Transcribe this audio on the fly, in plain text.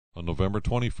On November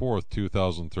 24,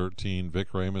 2013,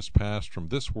 Vic Rames passed from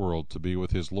this world to be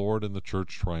with his Lord in the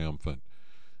church triumphant.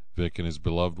 Vic and his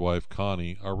beloved wife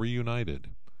Connie are reunited.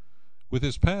 With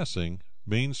his passing,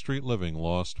 Main Street Living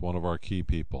lost one of our key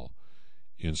people.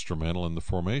 Instrumental in the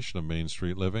formation of Main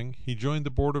Street Living, he joined the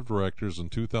board of directors in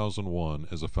 2001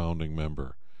 as a founding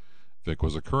member. Vic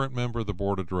was a current member of the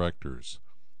board of directors.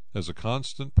 As a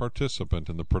constant participant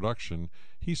in the production,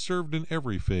 he served in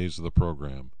every phase of the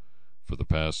program. For the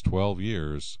past 12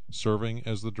 years, serving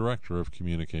as the Director of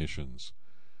Communications.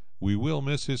 We will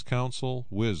miss his counsel,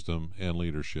 wisdom, and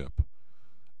leadership.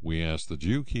 We ask that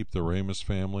you keep the Rames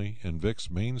family and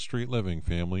Vic's Main Street Living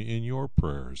family in your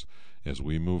prayers as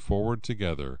we move forward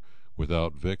together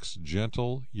without Vic's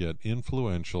gentle yet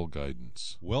influential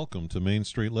guidance. Welcome to Main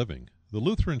Street Living. The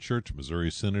Lutheran Church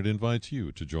Missouri Synod invites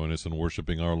you to join us in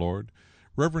worshiping our Lord.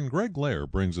 Reverend Greg Lehr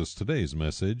brings us today's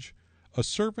message, A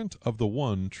Servant of the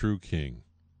One True King.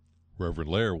 Reverend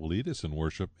Lehr will lead us in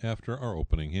worship after our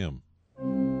opening hymn.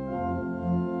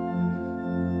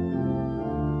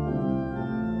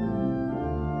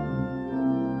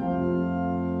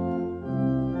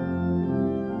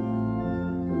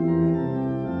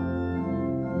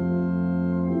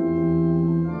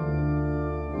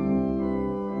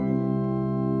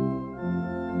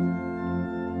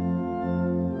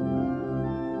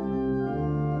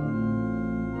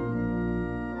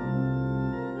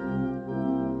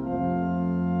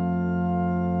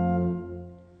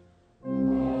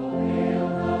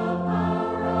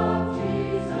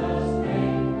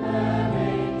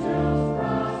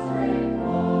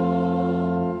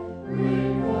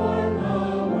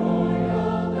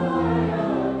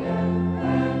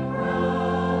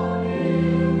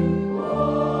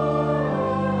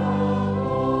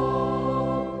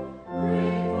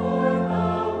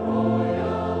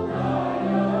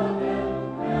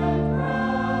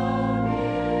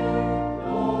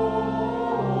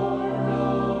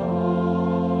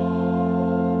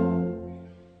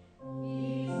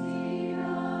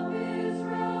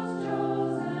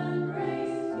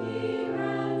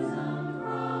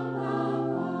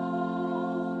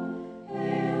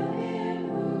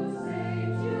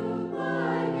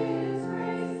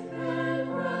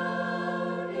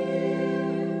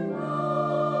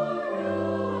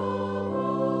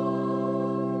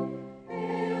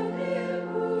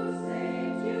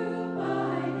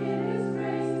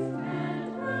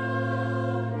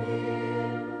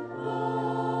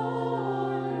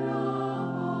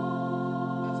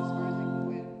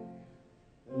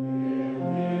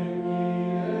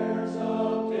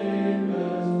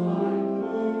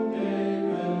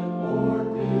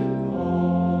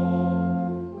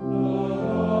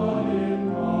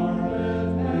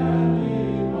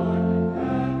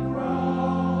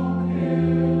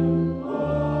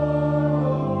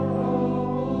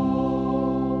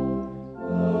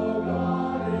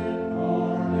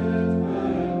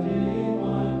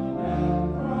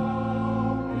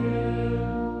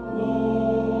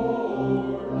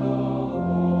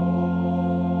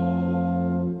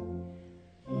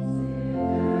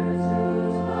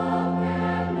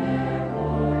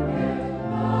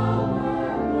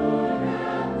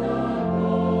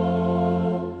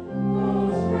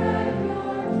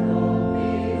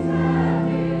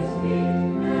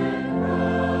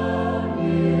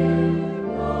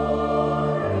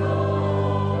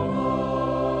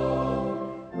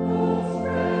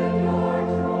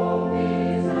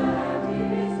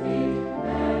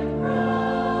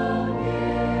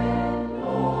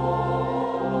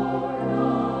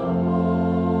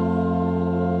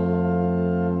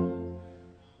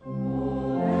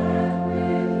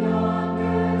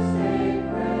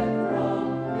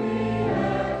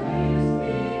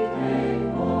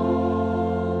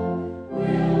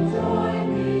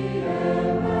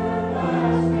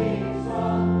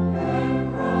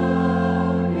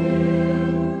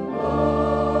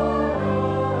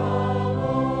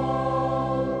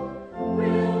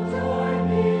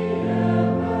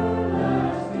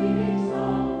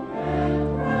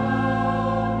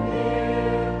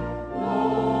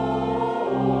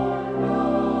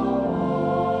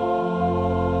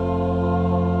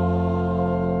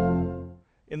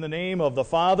 In the name of the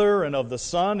Father, and of the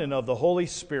Son, and of the Holy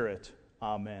Spirit.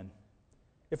 Amen.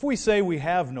 If we say we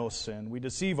have no sin, we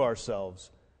deceive ourselves,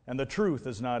 and the truth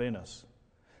is not in us.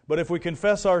 But if we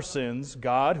confess our sins,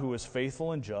 God, who is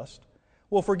faithful and just,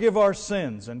 will forgive our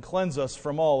sins and cleanse us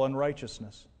from all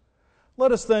unrighteousness.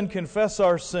 Let us then confess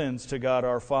our sins to God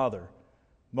our Father.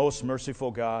 Most merciful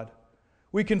God,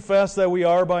 we confess that we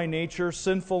are by nature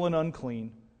sinful and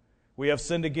unclean. We have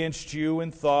sinned against you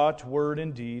in thought, word,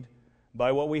 and deed,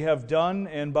 by what we have done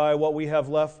and by what we have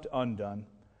left undone.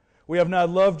 We have not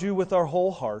loved you with our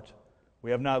whole heart.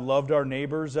 We have not loved our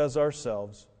neighbors as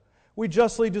ourselves. We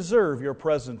justly deserve your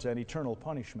present and eternal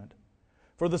punishment.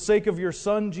 For the sake of your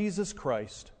Son, Jesus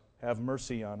Christ, have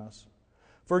mercy on us.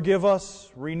 Forgive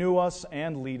us, renew us,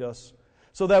 and lead us,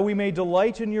 so that we may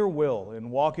delight in your will and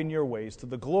walk in your ways to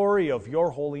the glory of your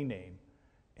holy name.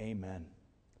 Amen.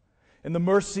 In the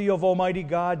mercy of Almighty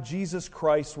God, Jesus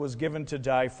Christ was given to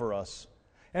die for us,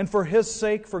 and for His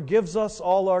sake forgives us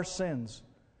all our sins.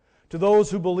 To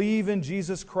those who believe in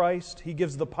Jesus Christ, He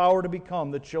gives the power to become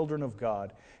the children of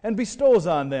God, and bestows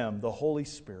on them the Holy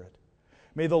Spirit.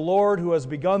 May the Lord, who has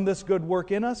begun this good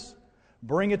work in us,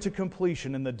 bring it to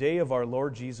completion in the day of our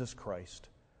Lord Jesus Christ.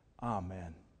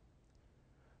 Amen.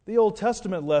 The Old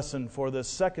Testament lesson for this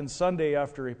second Sunday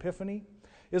after Epiphany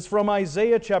is from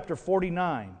Isaiah chapter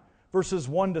 49, verses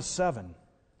 1 to 7.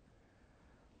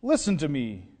 Listen to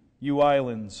me, you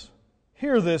islands.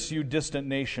 Hear this, you distant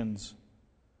nations.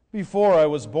 Before I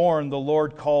was born, the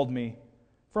Lord called me.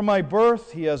 From my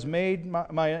birth, He has made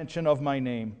mention of my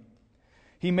name.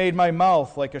 He made my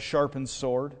mouth like a sharpened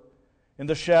sword. In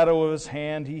the shadow of His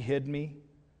hand He hid me.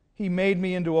 He made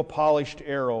me into a polished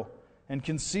arrow and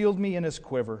concealed me in His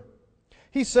quiver.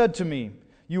 He said to me,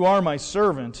 You are my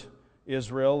servant,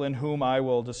 Israel, in whom I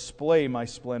will display my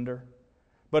splendor.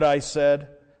 But I said,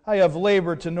 I have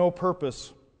labored to no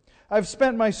purpose. I've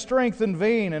spent my strength in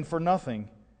vain and for nothing.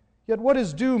 Yet what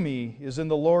is due me is in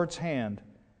the Lord's hand,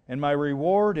 and my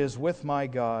reward is with my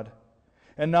God.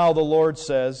 And now the Lord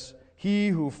says, He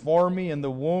who formed me in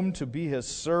the womb to be His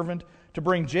servant, to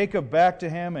bring Jacob back to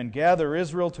Him and gather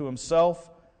Israel to Himself,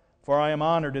 for I am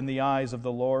honored in the eyes of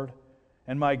the Lord,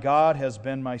 and my God has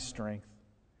been my strength.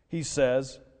 He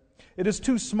says, It is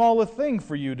too small a thing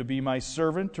for you to be my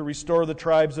servant, to restore the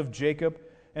tribes of Jacob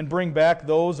and bring back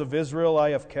those of Israel I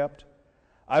have kept.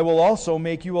 I will also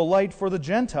make you a light for the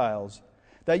Gentiles,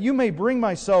 that you may bring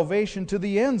my salvation to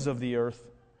the ends of the earth.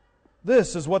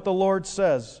 This is what the Lord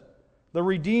says, the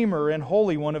Redeemer and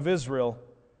Holy One of Israel.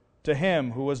 To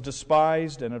Him who was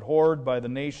despised and abhorred by the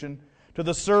nation, to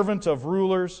the servant of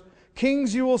rulers,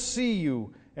 kings you will see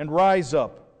you and rise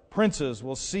up, princes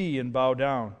will see and bow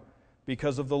down,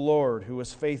 because of the Lord who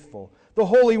is faithful, the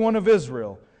Holy One of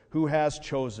Israel, who has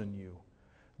chosen you.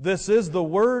 This is the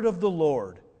word of the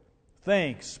Lord.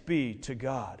 Thanks be to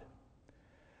God.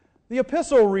 The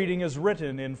epistle reading is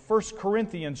written in 1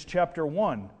 Corinthians chapter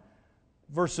 1,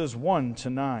 verses 1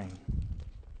 to 9.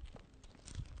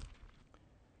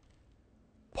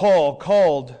 Paul,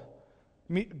 called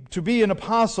me to be an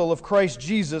apostle of Christ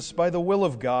Jesus by the will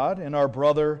of God, and our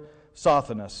brother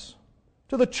Sosthenes,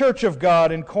 to the church of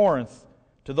God in Corinth,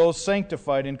 to those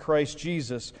sanctified in Christ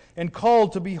Jesus, and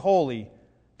called to be holy,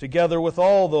 together with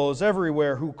all those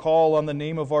everywhere who call on the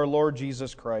name of our Lord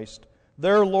Jesus Christ,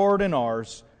 their Lord and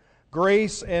ours,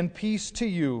 grace and peace to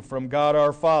you from God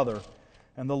our Father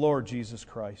and the Lord Jesus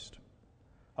Christ.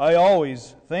 I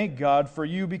always thank God for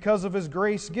you because of His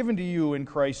grace given to you in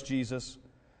Christ Jesus.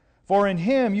 For in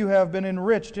Him you have been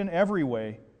enriched in every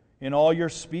way, in all your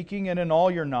speaking and in all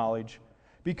your knowledge,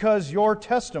 because your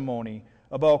testimony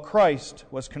about Christ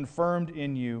was confirmed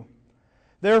in you.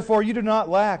 Therefore you do not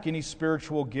lack any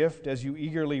spiritual gift as you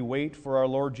eagerly wait for our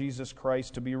Lord Jesus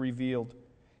Christ to be revealed.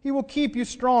 He will keep you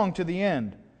strong to the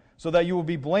end, so that you will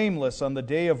be blameless on the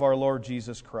day of our Lord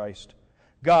Jesus Christ.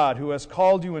 God, who has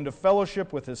called you into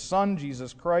fellowship with His Son,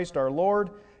 Jesus Christ our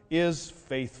Lord, is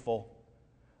faithful.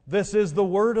 This is the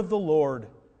word of the Lord.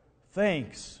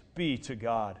 Thanks be to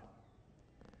God.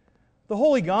 The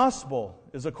Holy Gospel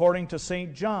is according to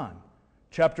St. John,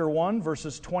 chapter 1,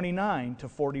 verses 29 to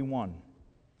 41.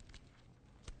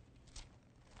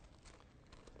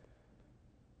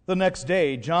 The next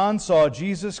day, John saw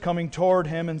Jesus coming toward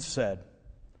him and said,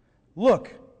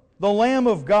 Look, the Lamb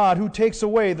of God who takes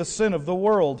away the sin of the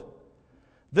world.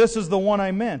 This is the one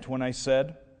I meant when I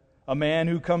said, A man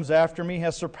who comes after me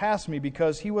has surpassed me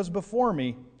because he was before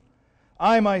me.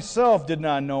 I myself did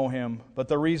not know him, but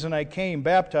the reason I came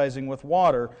baptizing with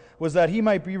water was that he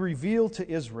might be revealed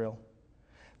to Israel.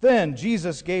 Then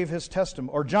John gave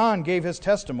his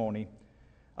testimony.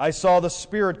 I saw the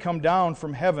Spirit come down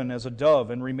from heaven as a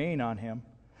dove and remain on him.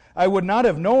 I would not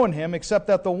have known him except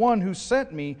that the one who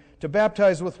sent me to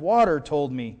baptize with water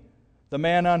told me, The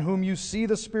man on whom you see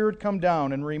the Spirit come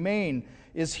down and remain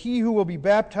is he who will be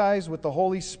baptized with the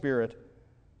Holy Spirit.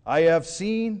 I have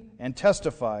seen and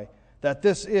testify that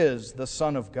this is the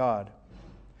Son of God.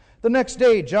 The next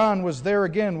day John was there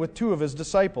again with two of his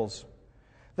disciples.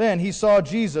 Then he saw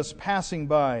Jesus passing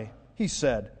by. He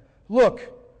said,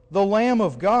 Look, the Lamb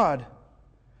of God.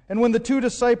 And when the two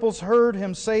disciples heard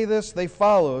him say this, they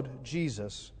followed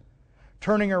Jesus.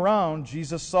 Turning around,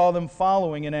 Jesus saw them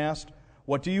following and asked,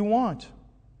 "What do you want?"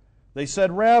 They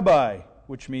said, "Rabbi,"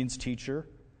 which means teacher,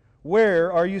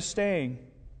 "where are you staying?"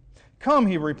 "Come,"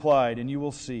 he replied, "and you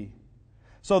will see."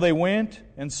 So they went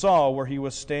and saw where he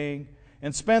was staying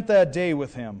and spent that day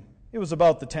with him. It was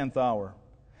about the 10th hour.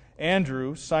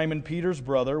 Andrew, Simon Peter's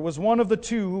brother, was one of the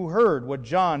two who heard what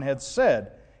John had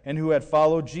said and who had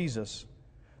followed Jesus.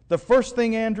 The first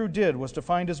thing Andrew did was to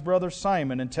find his brother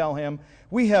Simon and tell him,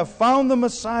 "We have found the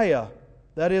Messiah,"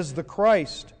 that is, the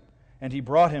Christ, and he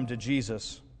brought him to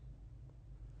Jesus.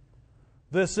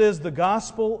 This is the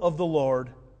gospel of the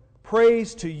Lord.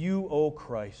 Praise to you, O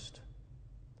Christ.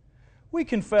 We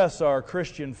confess our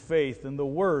Christian faith in the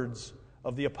words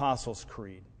of the Apostles'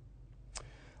 Creed.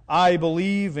 I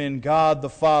believe in God the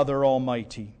Father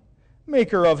Almighty,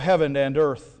 maker of heaven and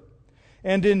earth,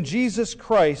 and in Jesus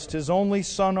Christ, his only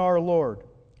Son, our Lord,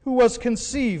 who was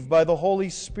conceived by the Holy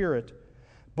Spirit,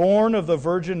 born of the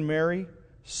Virgin Mary,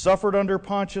 suffered under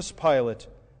Pontius Pilate,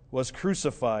 was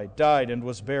crucified, died, and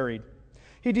was buried.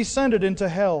 He descended into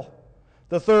hell.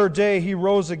 The third day he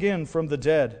rose again from the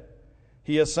dead.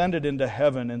 He ascended into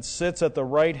heaven and sits at the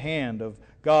right hand of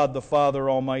God the Father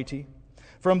Almighty.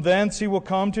 From thence he will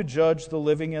come to judge the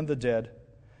living and the dead.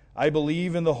 I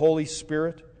believe in the Holy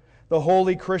Spirit, the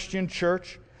holy Christian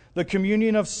Church, the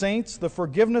communion of saints, the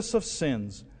forgiveness of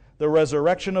sins, the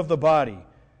resurrection of the body,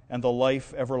 and the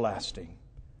life everlasting.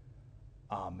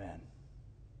 Amen.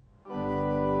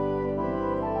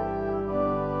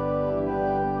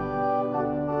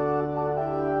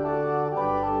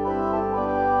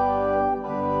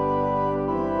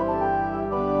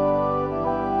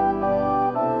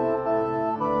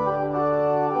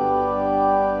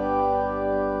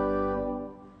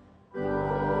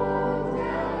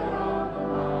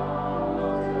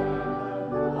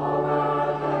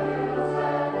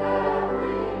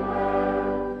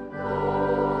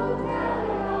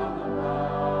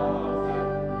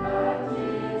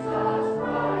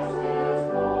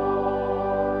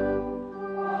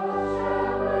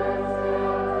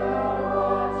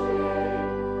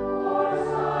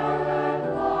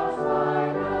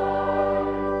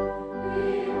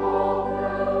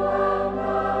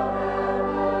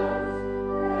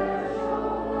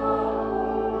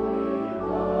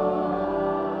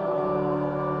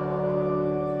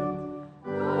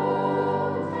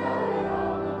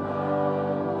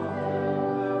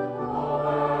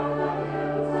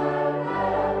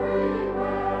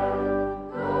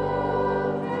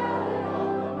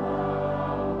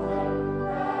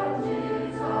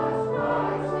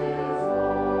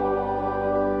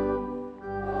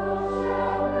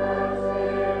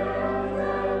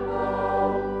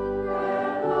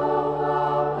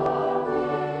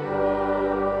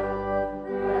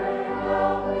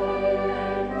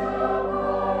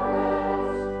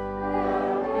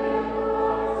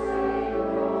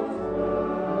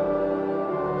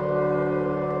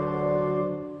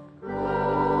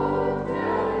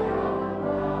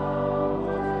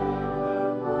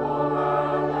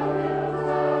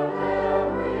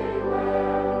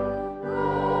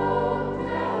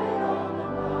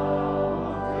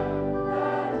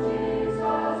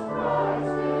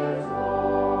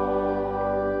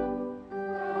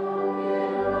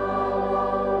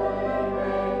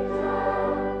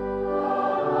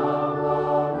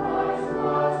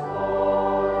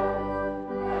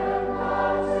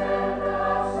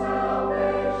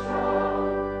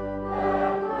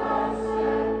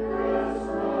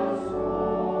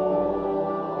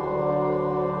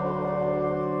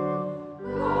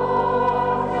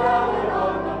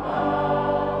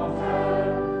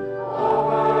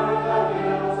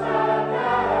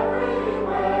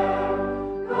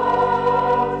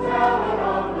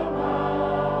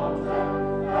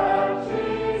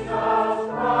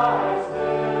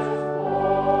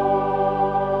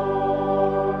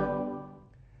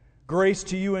 Grace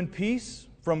to you and peace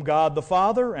from God the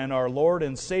Father and our Lord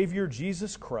and Savior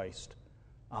Jesus Christ.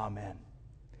 Amen.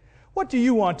 What do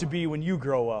you want to be when you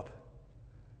grow up?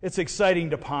 It's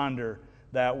exciting to ponder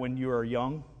that when you are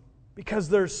young because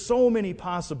there's so many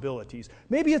possibilities.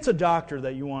 Maybe it's a doctor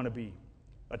that you want to be,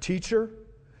 a teacher,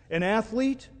 an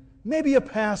athlete, maybe a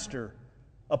pastor,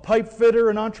 a pipe fitter,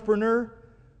 an entrepreneur,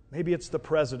 maybe it's the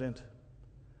president.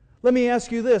 Let me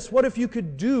ask you this, what if you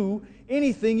could do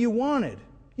anything you wanted?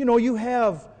 You know, you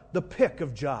have the pick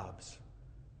of jobs.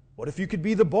 What if you could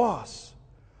be the boss?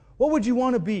 What would you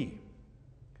want to be?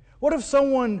 What if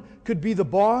someone could be the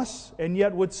boss and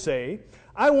yet would say,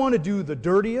 I want to do the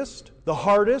dirtiest, the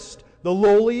hardest, the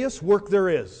lowliest work there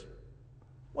is?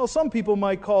 Well, some people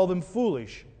might call them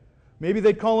foolish. Maybe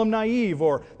they'd call them naive,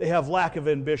 or they have lack of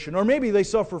ambition, or maybe they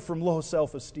suffer from low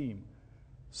self-esteem.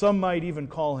 Some might even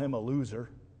call him a loser.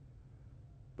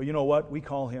 But you know what? We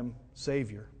call him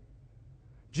Savior.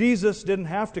 Jesus didn't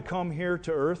have to come here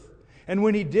to earth. And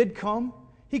when he did come,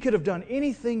 he could have done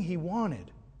anything he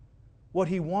wanted. What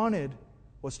he wanted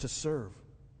was to serve.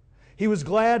 He was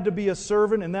glad to be a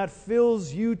servant, and that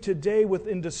fills you today with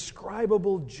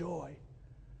indescribable joy.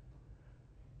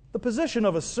 The position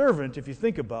of a servant, if you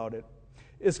think about it,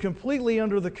 is completely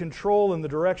under the control and the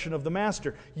direction of the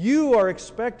master. You are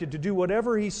expected to do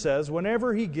whatever he says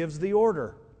whenever he gives the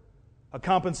order. A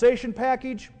compensation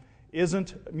package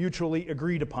isn't mutually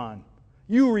agreed upon.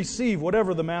 You receive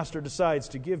whatever the master decides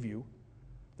to give you.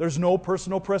 There's no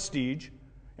personal prestige,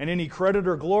 and any credit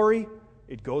or glory,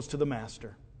 it goes to the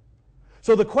master.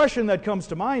 So the question that comes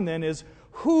to mind then is,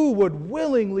 who would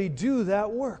willingly do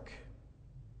that work?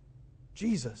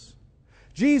 Jesus.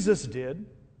 Jesus did.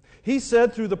 He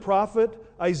said through the prophet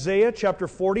Isaiah chapter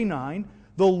 49,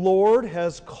 "The Lord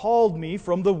has called me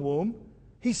from the womb.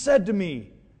 He said to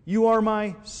me, 'You are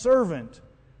my servant,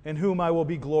 in whom I will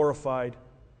be glorified.'"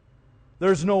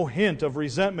 There's no hint of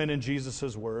resentment in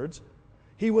Jesus' words.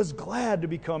 He was glad to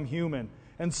become human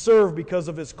and serve because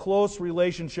of his close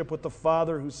relationship with the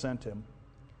Father who sent him.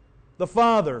 The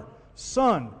Father,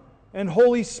 Son, and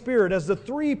Holy Spirit, as the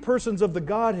three persons of the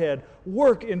Godhead,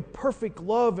 work in perfect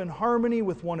love and harmony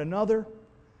with one another.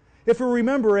 If we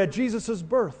remember at Jesus'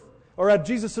 birth, or at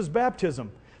Jesus'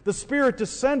 baptism, the Spirit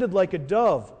descended like a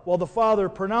dove, while the Father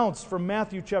pronounced from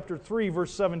Matthew chapter 3,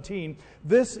 verse 17,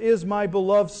 "This is my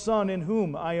beloved Son, in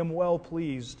whom I am well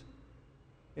pleased."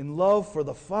 In love for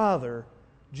the Father,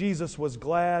 Jesus was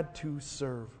glad to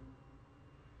serve.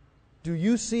 Do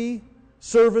you see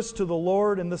service to the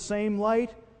Lord in the same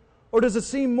light? Or does it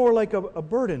seem more like a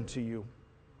burden to you?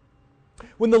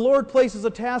 When the Lord places a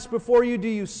task before you, do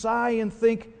you sigh and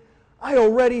think, "I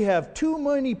already have too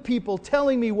many people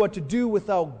telling me what to do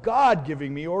without God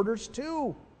giving me orders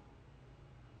too"?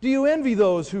 Do you envy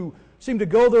those who seem to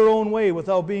go their own way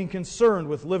without being concerned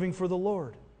with living for the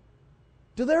Lord?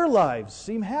 Do their lives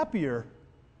seem happier?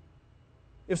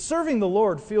 If serving the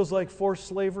Lord feels like forced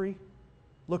slavery,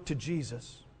 look to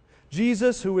Jesus.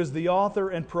 Jesus, who is the author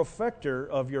and perfecter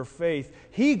of your faith,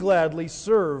 He gladly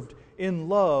served in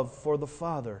love for the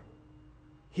Father.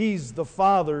 He's the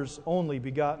Father's only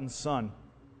begotten Son.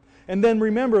 And then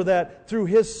remember that through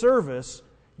His service,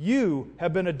 you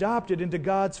have been adopted into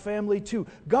God's family too.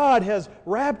 God has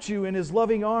wrapped you in His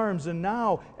loving arms, and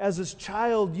now, as His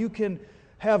child, you can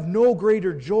have no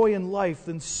greater joy in life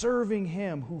than serving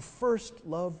Him who first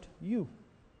loved you.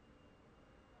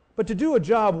 But to do a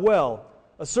job well,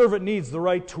 a servant needs the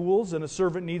right tools and a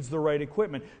servant needs the right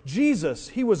equipment. Jesus,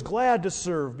 He was glad to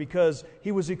serve because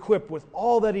He was equipped with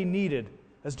all that He needed,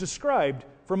 as described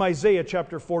from Isaiah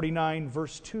chapter 49,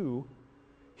 verse 2.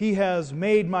 "He has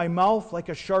made my mouth like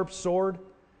a sharp sword.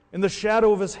 In the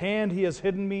shadow of His hand He has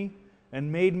hidden me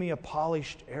and made me a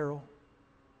polished arrow."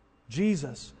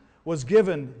 Jesus was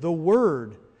given the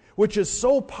Word, which is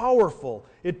so powerful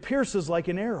it pierces like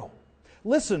an arrow.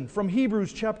 Listen from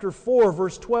Hebrews chapter 4,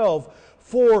 verse 12.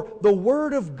 "For the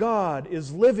Word of God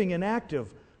is living and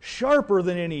active, sharper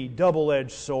than any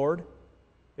double-edged sword.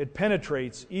 It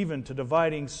penetrates even to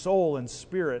dividing soul and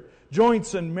spirit,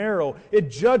 joints and marrow.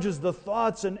 It judges the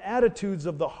thoughts and attitudes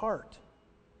of the heart."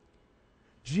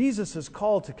 Jesus'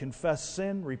 call to confess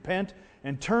sin, repent,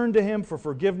 and turn to Him for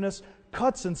forgiveness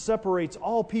cuts and separates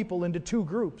all people into two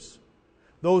groups: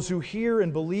 those who hear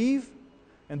and believe,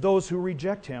 and those who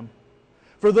reject Him.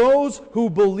 For those who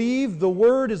believe, the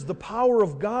Word is the power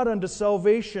of God unto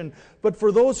salvation, but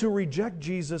for those who reject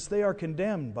Jesus, they are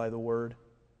condemned by the Word.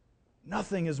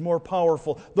 Nothing is more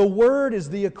powerful. The Word is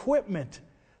the equipment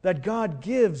that God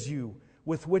gives you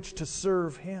with which to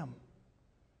serve Him.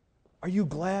 Are you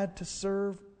glad to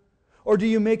serve? Or do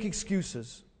you make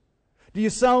excuses? Do you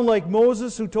sound like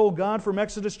Moses, who told God from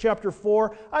Exodus chapter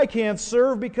 4, "I can't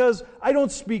serve because I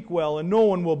don't speak well and no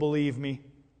one will believe me"?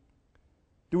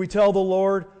 Do we tell the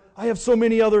Lord, "I have so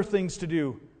many other things to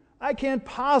do. I can't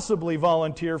possibly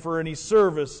volunteer for any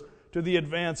service to the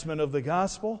advancement of the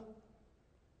gospel"?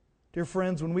 Dear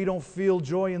friends, when we don't feel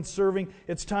joy in serving,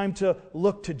 it's time to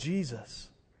look to Jesus.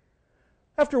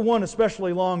 After one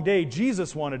especially long day,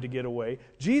 Jesus wanted to get away.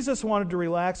 Jesus wanted to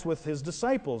relax with His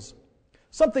disciples.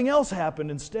 Something else happened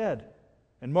instead.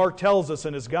 And Mark tells us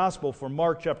in his gospel from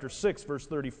Mark chapter 6, verse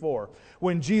 34,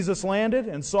 when Jesus landed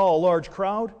and saw a large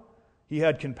crowd, He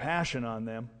had compassion on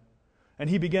them, and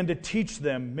He began to teach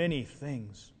them many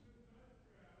things.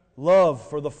 Love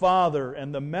for the Father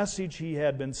and the message He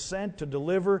had been sent to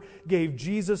deliver gave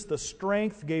Jesus the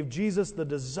strength, gave Jesus the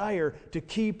desire to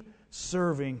keep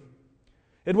serving.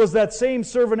 It was that same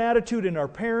servant attitude in our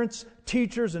parents,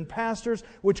 teachers and pastors,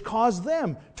 which caused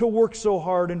them to work so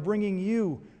hard in bringing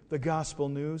you the gospel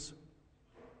news.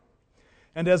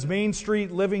 And as Main Street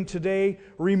Living today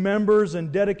remembers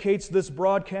and dedicates this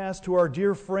broadcast to our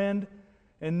dear friend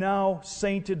and now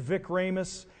sainted Vic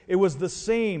Rames, it was the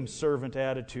same servant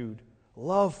attitude,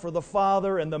 love for the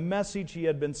Father and the message he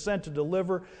had been sent to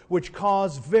deliver, which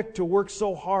caused Vic to work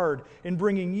so hard in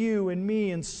bringing you and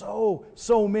me and so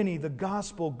many the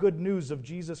gospel good news of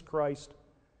Jesus Christ.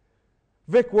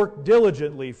 Vic worked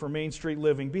diligently for Main Street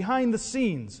Living, behind the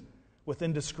scenes, with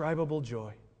indescribable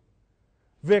joy.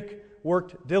 Vic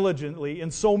worked diligently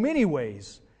in so many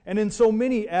ways and in so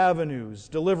many avenues,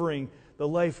 delivering the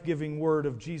life-giving word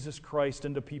of Jesus Christ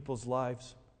into people's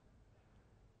lives.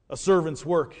 A servant's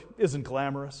work isn't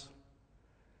glamorous.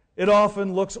 It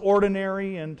often looks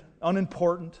ordinary and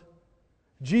unimportant.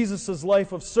 Jesus'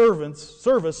 life of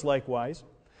service likewise,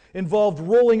 involved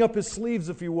rolling up his sleeves,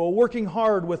 if you will, working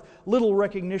hard with little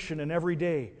recognition in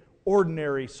everyday,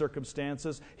 ordinary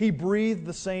circumstances. He breathed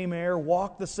the same air,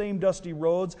 walked the same dusty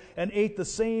roads, and ate the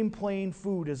same plain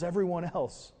food as everyone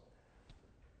else.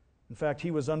 In fact,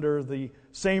 he was under the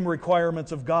same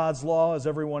requirements of God's law as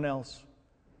everyone else.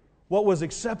 What was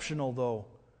exceptional, though,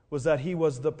 was that he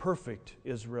was the perfect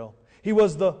Israel. He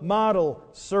was the model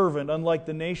servant, unlike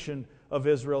the nation of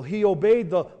Israel. He obeyed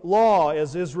the law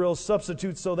as Israel's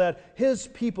substitute so that his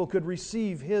people could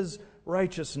receive his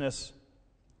righteousness.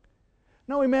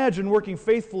 Now imagine working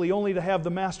faithfully only to have the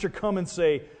master come and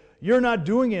say, "You're not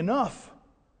doing enough.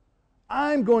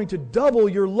 I'm going to double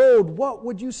your load." What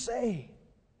would you say?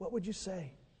 What would you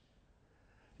say?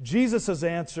 Jesus'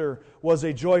 answer was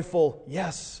a joyful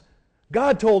yes.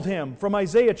 God told him from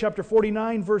Isaiah chapter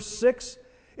 49, verse 6,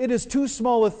 "It is too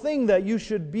small a thing that you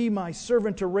should be my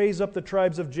servant to raise up the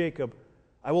tribes of Jacob.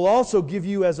 I will also give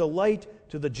you as a light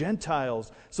to the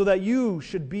Gentiles, so that you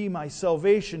should be my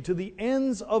salvation to the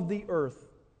ends of the earth."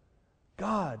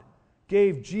 God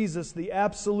gave Jesus the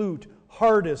absolute,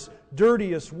 hardest,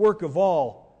 dirtiest work of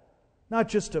all, not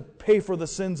just to pay for the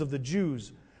sins of the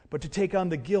Jews, but to take on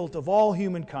the guilt of all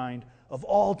humankind, of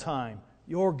all time,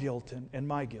 your guilt and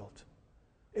my guilt.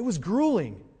 It was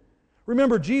grueling.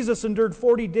 Remember, Jesus endured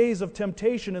 40 days of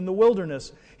temptation in the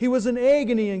wilderness. He was in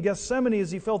agony in Gethsemane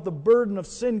as he felt the burden of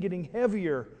sin getting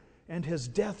heavier and his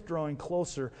death drawing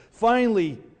closer.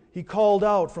 Finally, he called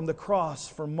out from the cross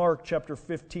from Mark chapter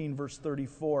 15, verse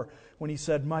 34, when he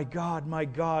said, my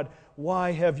God,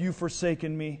 why have you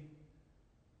forsaken me?"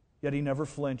 Yet he never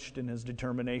flinched in his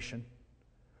determination.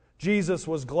 Jesus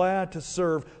was glad to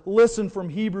serve. Listen from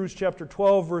Hebrews chapter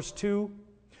 12, verse 2.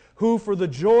 "Who for the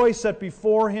joy set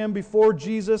before him, before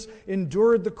Jesus,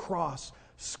 endured the cross,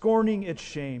 scorning its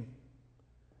shame."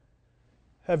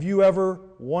 Have you ever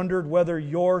wondered whether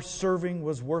your serving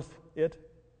was worth it?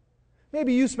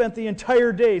 Maybe you spent the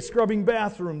entire day scrubbing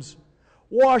bathrooms,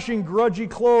 washing grudgy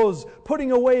clothes,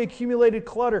 putting away accumulated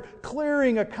clutter,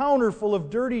 clearing a counter full of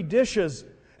dirty dishes,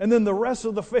 and then the rest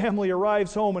of the family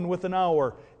arrives home and within an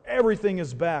hour, everything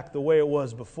is back the way it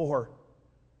was before.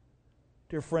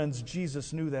 Dear friends,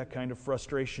 Jesus knew that kind of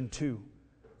frustration too.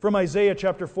 From Isaiah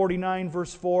chapter 49,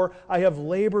 verse 4, "I have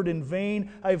labored in vain,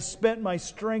 I have spent my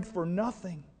strength for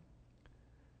nothing."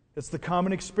 It's the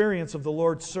common experience of the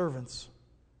Lord's servants.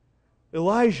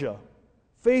 Elijah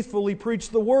faithfully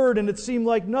preached the word and it seemed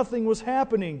like nothing was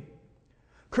happening.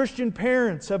 Christian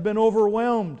parents have been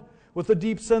overwhelmed with a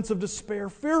deep sense of despair,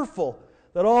 fearful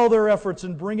that all their efforts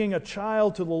in bringing a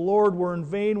child to the Lord were in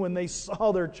vain when they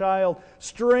saw their child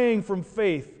straying from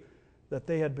faith that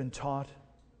they had been taught.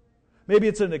 Maybe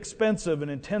it's an expensive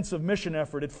and intensive mission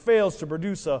effort. It fails to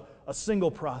produce a single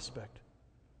prospect.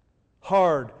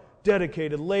 Hard,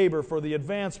 dedicated labor for the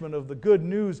advancement of the good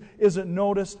news isn't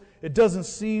noticed. It doesn't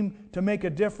seem to make a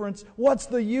difference. What's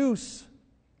the use?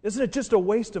 Isn't it just a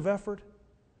waste of effort?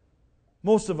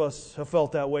 Most of us have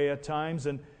felt that way at times,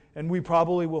 and we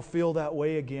probably will feel that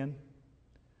way again.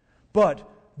 But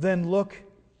then look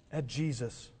at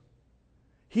Jesus.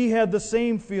 He had the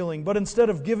same feeling, but instead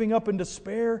of giving up in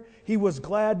despair, he was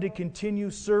glad to continue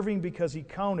serving because he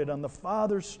counted on the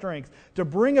Father's strength to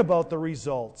bring about the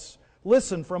results.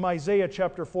 Listen from Isaiah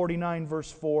chapter 49, verse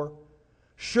 4.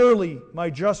 "Surely my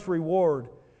just reward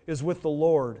is with the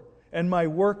Lord, and my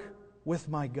work with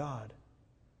my God."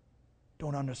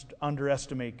 Don't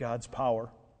underestimate God's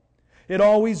power. It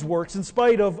always works in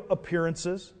spite of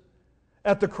appearances.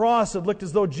 At the cross, it looked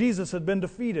as though Jesus had been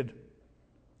defeated.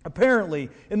 Apparently,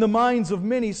 in the minds of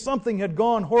many, something had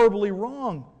gone horribly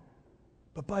wrong.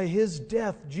 But by His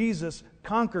death, Jesus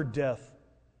conquered death,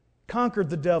 conquered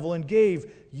the devil, and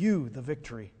gave you the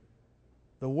victory.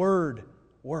 The Word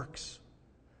works.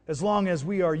 As long as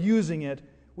we are using it,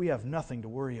 we have nothing to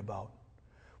worry about.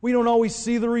 We don't always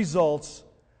see the results,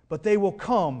 but they will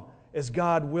come as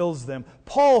God wills them.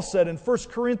 Paul said in 1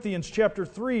 Corinthians chapter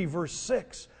 3, verse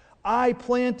 6, I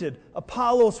planted,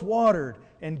 Apollos watered,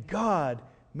 and God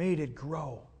made it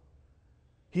grow.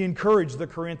 He encouraged the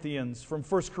Corinthians from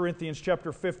 1 Corinthians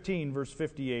chapter 15, verse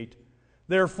 58.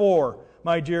 Therefore,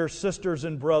 my dear sisters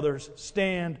and brothers,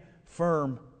 stand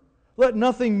firm. Let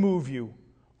nothing move you.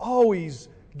 Always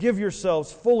give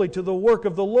yourselves fully to the work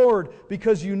of the Lord,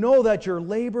 because you know that your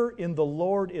labor in the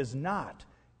Lord is not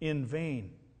in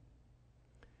vain.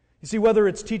 You see, whether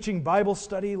it's teaching Bible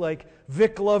study like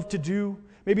Vic loved to do,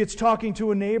 maybe it's talking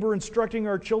to a neighbor, instructing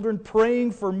our children,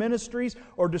 praying for ministries,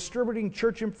 or distributing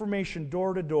church information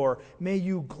door to door, may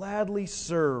you gladly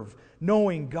serve,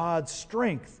 knowing God's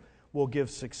strength will give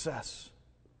success.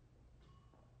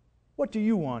 What do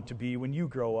you want to be when you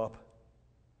grow up?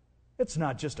 It's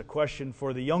not just a question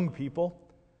for the young people.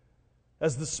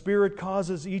 As the Spirit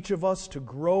causes each of us to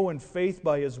grow in faith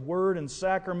by His Word and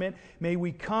sacrament, may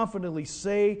we confidently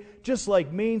say, just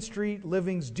like Main Street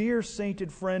Living's dear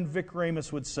sainted friend Vic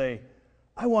Rames would say,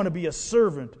 I want to be a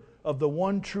servant of the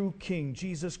one true King,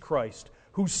 Jesus Christ,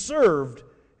 who served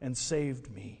and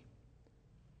saved me.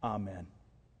 Amen.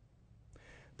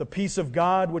 The peace of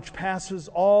God, which passes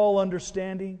all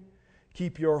understanding,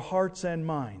 keep your hearts and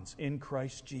minds in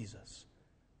Christ Jesus.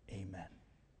 Amen.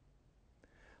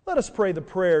 Let us pray the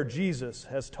prayer Jesus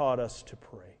has taught us to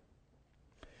pray.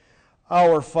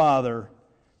 Our Father,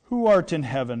 who art in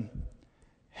heaven,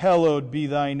 hallowed be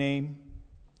thy name.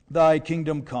 Thy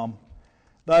kingdom come.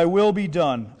 Thy will be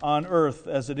done on earth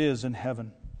as it is in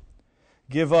heaven.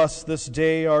 Give us this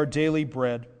day our daily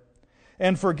bread,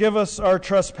 and forgive us our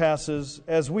trespasses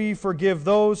as we forgive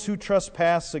those who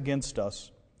trespass against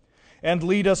us. And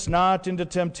lead us not into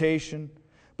temptation,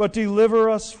 but deliver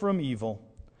us from evil.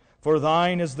 For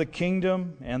thine is the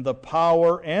kingdom and the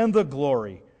power and the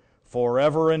glory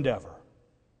forever and ever.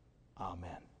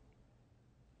 Amen.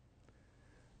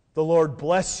 The Lord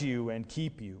bless you and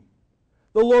keep you.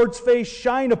 The Lord's face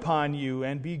shine upon you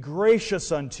and be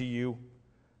gracious unto you.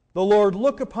 The Lord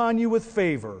look upon you with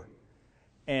favor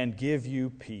and give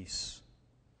you peace.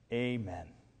 Amen.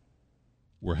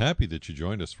 We're happy that you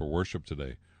joined us for worship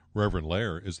today. Reverend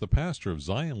Lehr is the pastor of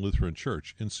Zion Lutheran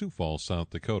Church in Sioux Falls, South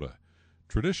Dakota.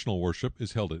 Traditional worship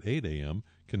is held at 8 a.m.,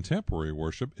 contemporary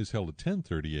worship is held at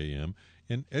 10:30 a.m.,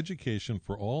 and education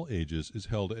for all ages is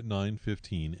held at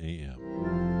 9:15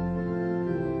 a.m.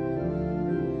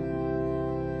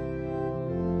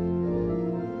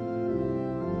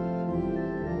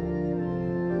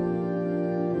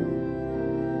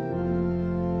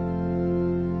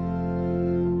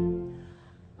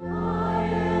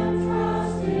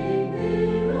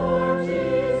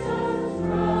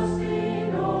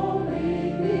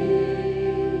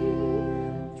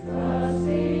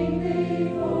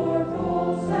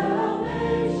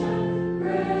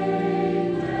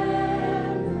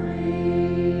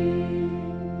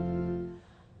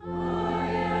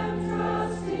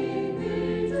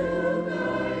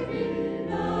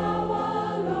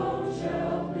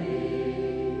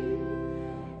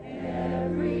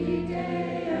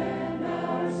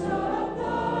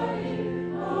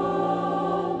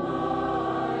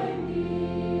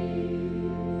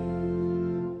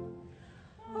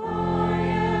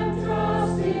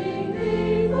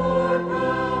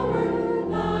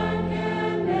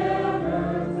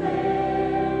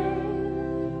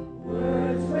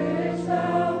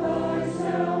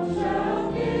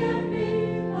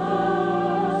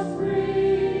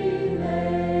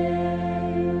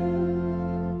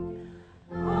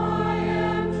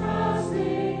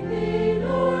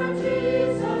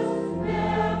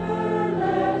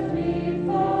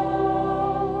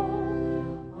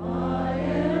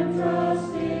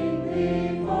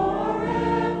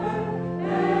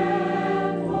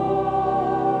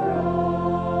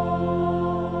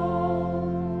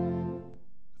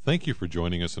 Thank you for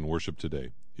joining us in worship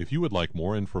today. If you would like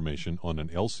more information on an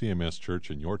LCMS church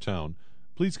in your town,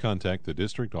 please contact the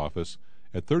district office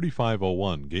at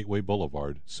 3501 Gateway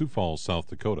Boulevard, Sioux Falls, South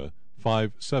Dakota,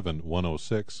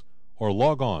 57106, or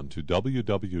log on to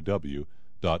www.lcms.org.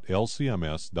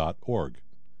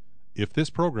 If this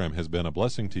program has been a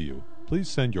blessing to you, please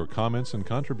send your comments and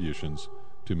contributions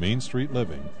to Main Street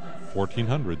Living,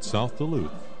 1400 South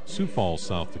Duluth, Sioux Falls,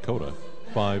 South Dakota,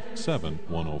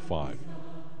 57105.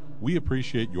 We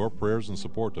appreciate your prayers and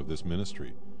support of this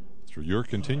ministry. Through your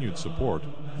continued support,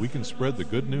 we can spread the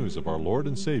good news of our Lord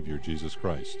and Savior, Jesus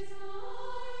Christ.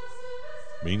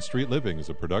 Main Street Living is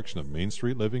a production of Main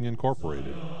Street Living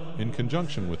Incorporated in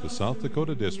conjunction with the South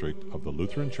Dakota District of the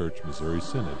Lutheran Church Missouri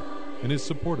Synod and is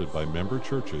supported by member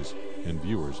churches and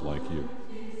viewers like you.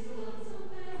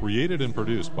 created and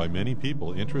produced by many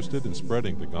people interested in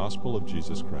spreading the gospel of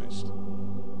Jesus Christ.